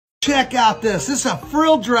Check out this. This is a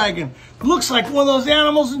frill dragon. Looks like one of those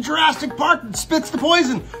animals in Jurassic Park that spits the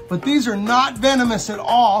poison. But these are not venomous at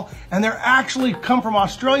all. And they're actually come from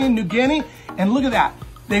Australia and New Guinea. And look at that.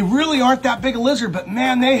 They really aren't that big a lizard, but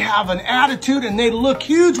man, they have an attitude and they look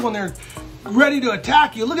huge when they're ready to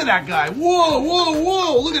attack you. Look at that guy. Whoa, whoa,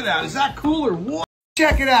 whoa. Look at that. Is that cool or what?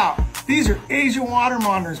 Check it out. These are Asian water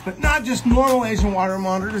monitors, but not just normal Asian water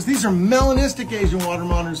monitors. These are melanistic Asian water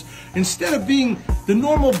monitors. Instead of being the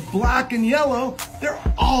normal black and yellow, they're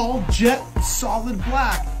all jet solid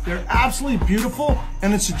black. They're absolutely beautiful,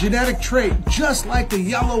 and it's a genetic trait, just like the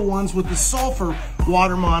yellow ones with the sulfur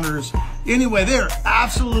water monitors. Anyway, they're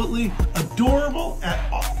absolutely adorable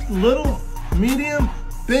at little, medium,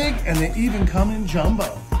 big, and they even come in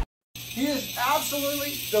jumbo. He is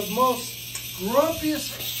absolutely the most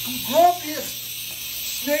grumpiest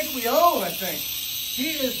snake we own, I think.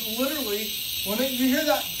 He is literally, when you hear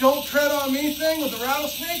that "don't tread on me" thing with the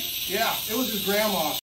rattlesnake, yeah, it was his grandma.